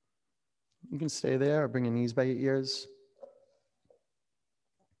 You can stay there or bring your knees by your ears.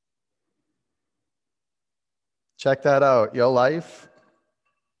 Check that out. Your life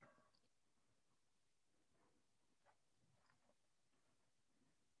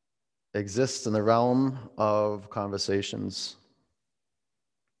exists in the realm of conversations.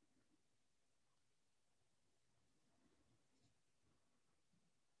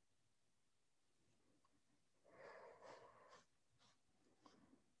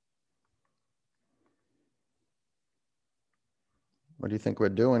 What do you think we're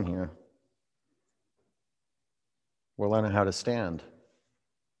doing here? We're learning how to stand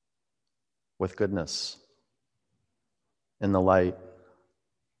with goodness, in the light,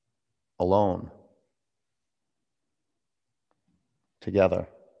 alone, together.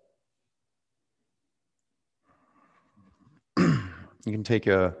 You can take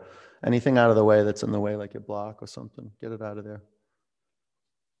anything out of the way that's in the way, like your block or something. Get it out of there.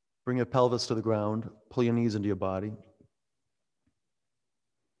 Bring your pelvis to the ground. Pull your knees into your body.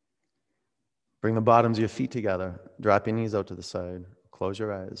 Bring the bottoms of your feet together. Drop your knees out to the side. Close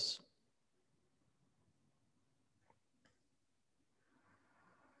your eyes.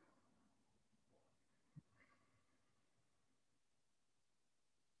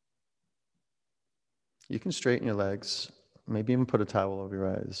 You can straighten your legs. Maybe even put a towel over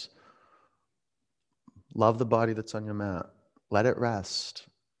your eyes. Love the body that's on your mat. Let it rest.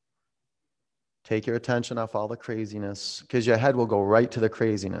 Take your attention off all the craziness, because your head will go right to the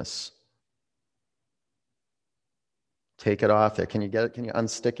craziness. Take it off there. Can you get it? Can you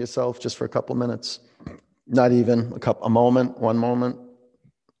unstick yourself just for a couple minutes? Not even a moment, 1 moment.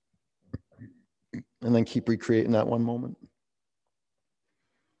 And then keep recreating that 1 moment.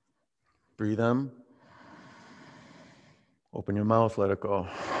 Breathe in. Open your mouth, let it go.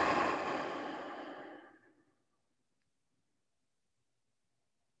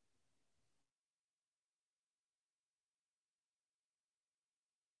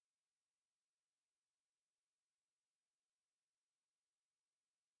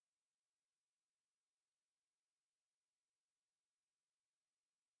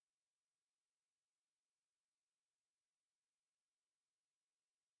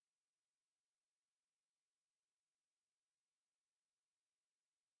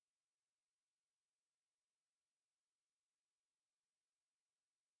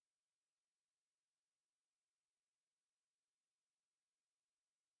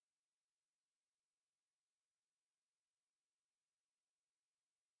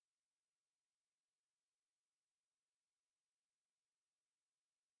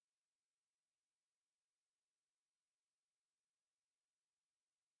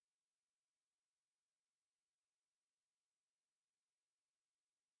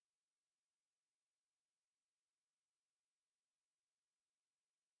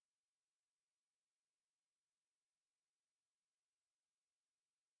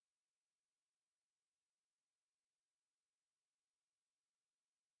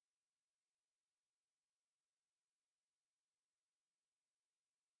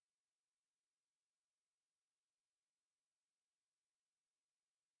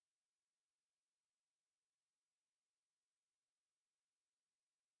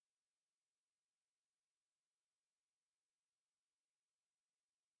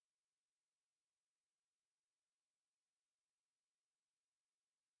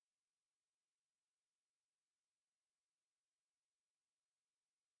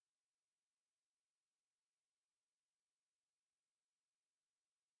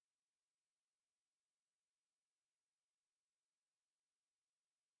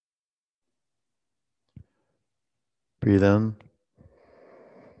 Breathe in.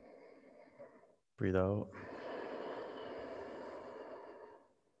 Breathe out.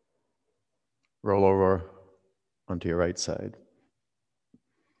 Roll over onto your right side.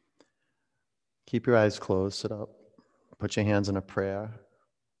 Keep your eyes closed, sit up. Put your hands in a prayer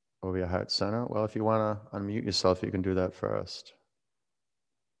over your heart center. Well, if you want to unmute yourself, you can do that first.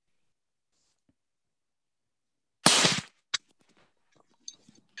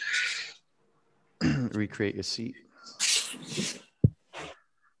 Recreate your seat.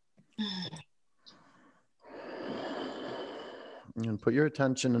 And put your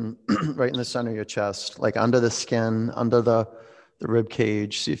attention right in the center of your chest, like under the skin, under the rib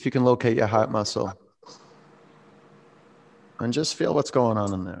cage. See if you can locate your heart muscle. And just feel what's going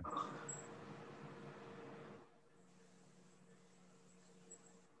on in there.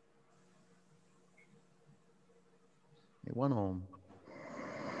 One home.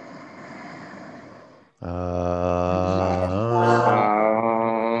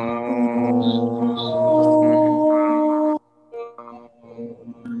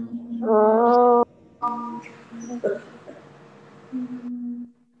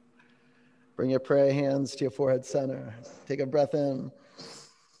 Bring your prayer hands to your forehead center. Take a breath in.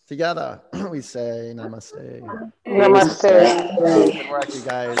 Together, we say namaste. Namaste. Good work, you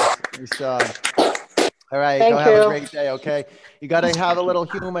guys. Nice job. All right, Thank go have you. a great day, okay? You got to have a little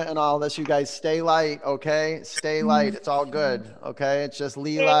humor in all this. You guys stay light, okay? Stay light. It's all good, okay? It's just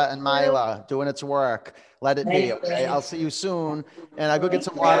Leela and Mila doing its work. Let it be, okay? I'll see you soon. And I'll go get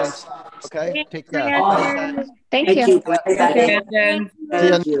some water and stuff, okay? Take care. Thank you.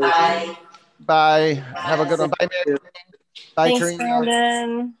 See you. Bye. Have a good one. Bye, Mary. Bye, Thanks, Karina.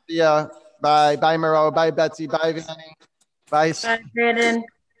 Brandon. See ya. Bye. Bye, Miro. Bye, Betsy. Bye, Vanny. Bye. Bye, Brandon.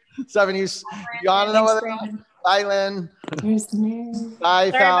 Seven, you want to know whether? Bye, Lynn. Bye,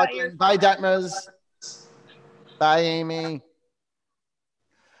 Falcon. Bye, Detmers. Bye, Amy.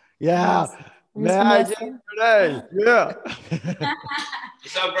 Yeah. Magic today. Yeah.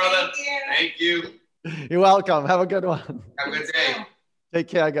 What's up, brother? Thank you. You're welcome. Have a good one. Have a good day. Take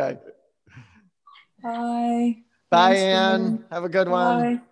care, guys. Bye. Bye, Ann. Have a good one. Bye.